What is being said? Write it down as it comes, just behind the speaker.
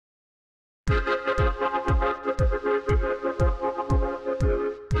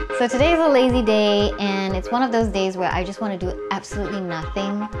So today's a lazy day, and it's one of those days where I just want to do absolutely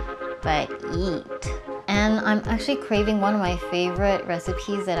nothing but eat. And I'm actually craving one of my favorite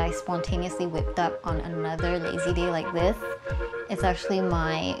recipes that I spontaneously whipped up on another lazy day like this. It's actually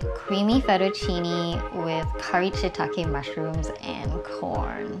my creamy fettuccine with curried shiitake mushrooms and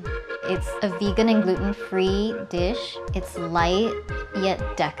corn. It's a vegan and gluten-free dish. It's light,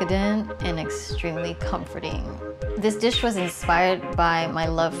 yet decadent, and extremely comforting. This dish was inspired by my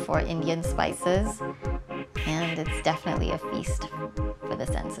love for Indian spices, and it's definitely a feast for the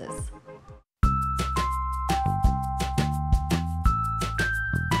senses.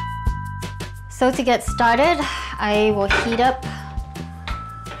 So to get started, I will heat up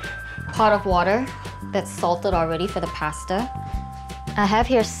a pot of water that's salted already for the pasta. I have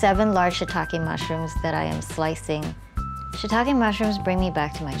here 7 large shiitake mushrooms that I am slicing. Shiitake mushrooms bring me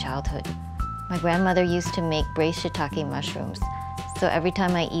back to my childhood. My grandmother used to make braised shiitake mushrooms, so every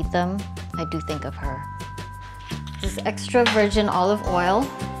time I eat them, I do think of her. This is extra virgin olive oil,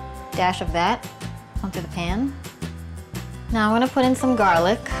 dash of that onto the pan. Now I'm going to put in some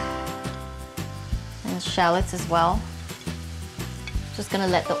garlic and shallots as well. Just going to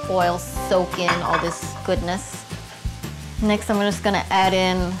let the oil soak in all this goodness. Next, I'm just going to add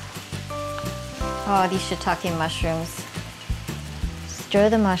in these shiitake mushrooms. Stir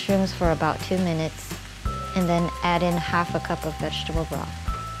the mushrooms for about 2 minutes and then add in half a cup of vegetable broth.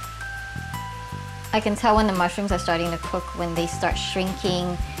 I can tell when the mushrooms are starting to cook when they start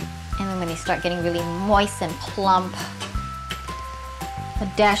shrinking and then when they start getting really moist and plump.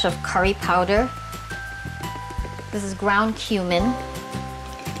 A dash of curry powder. This is ground cumin.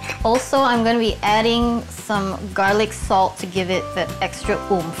 Also, I'm going to be adding some garlic salt to give it that extra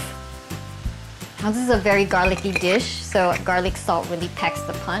oomph. Now, this is a very garlicky dish, so garlic salt really packs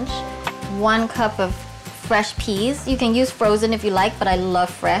the punch. 1 cup of fresh peas. You can use frozen if you like, but I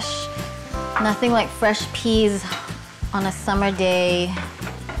love fresh. Nothing like fresh peas on a summer day.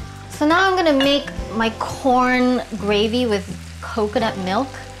 So now I'm going to make my corn gravy with coconut milk.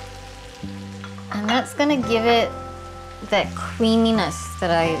 And that's going to give it that creaminess that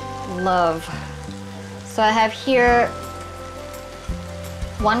I love. So I have here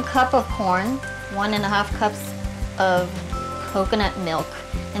 1 cup of corn, 1.5 cups of coconut milk,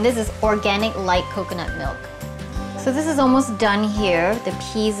 and this is organic light coconut milk. So this is almost done here, the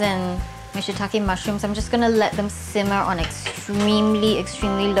peas and my shiitake mushrooms. I'm just gonna let them simmer on extremely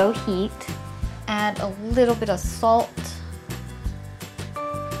low heat. Add a little bit of salt,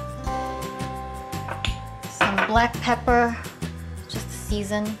 some black pepper, just to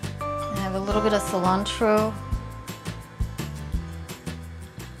season. I have a little bit of cilantro.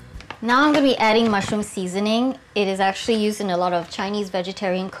 Now I'm going to be adding mushroom seasoning. It is actually used in a lot of Chinese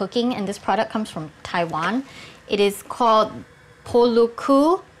vegetarian cooking, and this product comes from Taiwan. It is called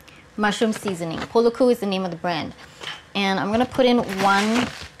Poluku mushroom seasoning. Poluku is the name of the brand. And I'm going to put in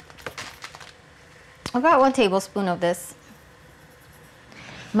about 1 tablespoon of this.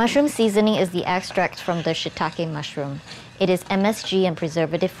 Mushroom seasoning is the extract from the shiitake mushroom. It is MSG and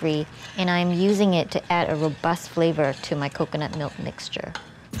preservative free, and I'm using it to add a robust flavor to my coconut milk mixture.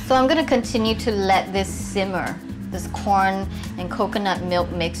 So I'm going to continue to let this simmer, this corn and coconut milk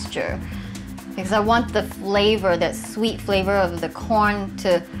mixture, because I want the flavor, that sweet flavor of the corn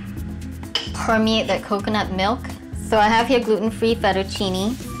to permeate that coconut milk. So I have here gluten-free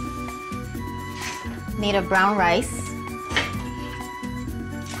fettuccine made of brown rice.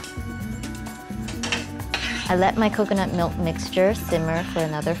 I let my coconut milk mixture simmer for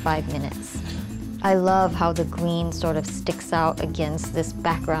another 5 minutes. I love how the green sort of sticks out against this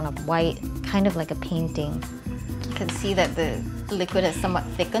background of white, kind of like a painting. You can see that the liquid has somewhat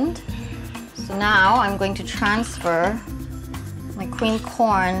thickened. So now I'm going to transfer my creamed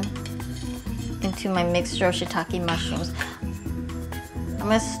corn into my mixture of shiitake mushrooms. I'm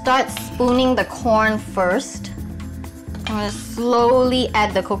going to start spooning the corn first. I'm going to slowly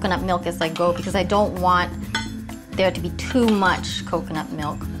add the coconut milk as I go because I don't want there to be too much coconut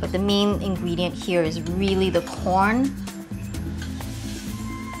milk, but the main ingredient here is really the corn.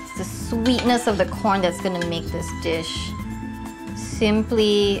 It's the sweetness of the corn that's going to make this dish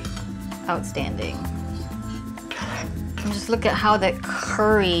simply outstanding. And just look at how that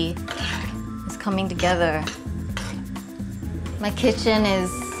curry is coming together. My kitchen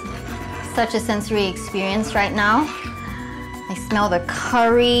is such a sensory experience right now. I smell the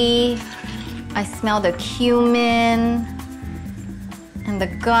curry, I smell the cumin and the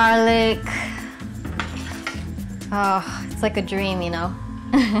garlic. Oh, it's like a dream, you know?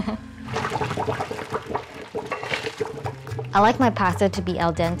 I like my pasta to be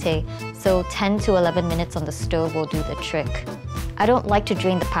al dente, so 10 to 11 minutes on the stove will do the trick. I don't like to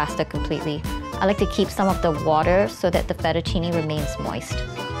drain the pasta completely. I like to keep some of the water so that the fettuccine remains moist.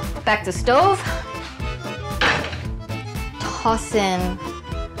 Back to stove. Toss in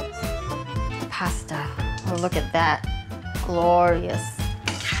pasta. Oh, look at that. Glorious.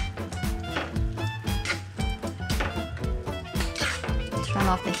 Turn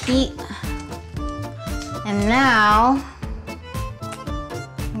off the heat. And now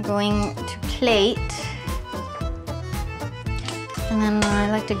I'm going to plate. And then I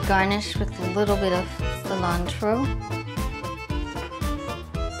like to garnish with a little bit of cilantro.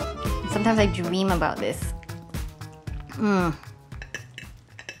 Sometimes I dream about this.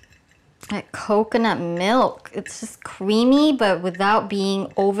 That coconut milk. It's just creamy, but without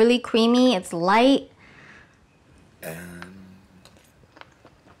being overly creamy. It's light. And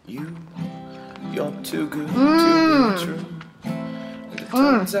you're too good to be true. And it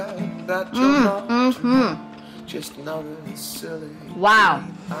turns out that you're not true. Just another silly. Wow.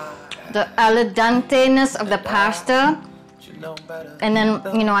 The al dente-ness of the pasta. And then,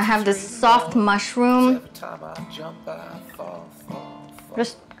 you know, I have this soft mushroom.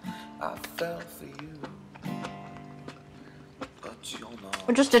 Just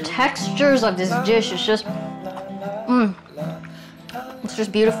the textures of this dish is just, it's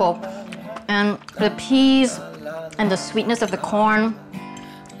just beautiful. And the peas and the sweetness of the corn,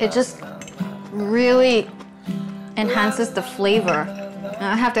 it just really enhances the flavor. And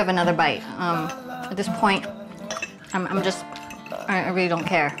I have to have another bite. At this point, I really don't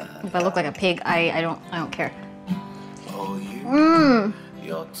care. If I look like a pig, I don't care.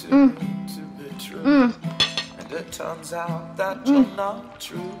 You're too good to be true. And it turns out that you're not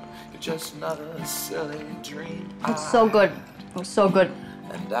true. You're just another silly dream. It's so good. It's so good.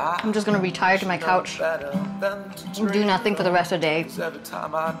 I'm just gonna retire to my couch and do nothing for the rest of the day. It's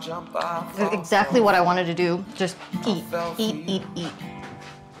exactly what I wanted to do. Just eat, eat, eat, eat.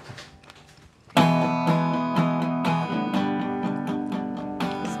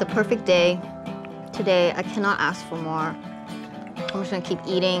 It's the perfect day. Today, I cannot ask for more. I'm just gonna keep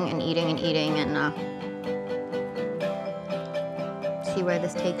eating and eating and eating and see where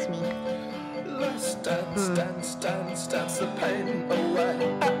this takes me. Dance the pain away.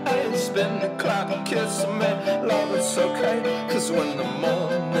 Spin the clock, kiss me, love, it's okay. 'Cause when the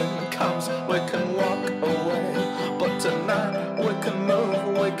morning comes, we can walk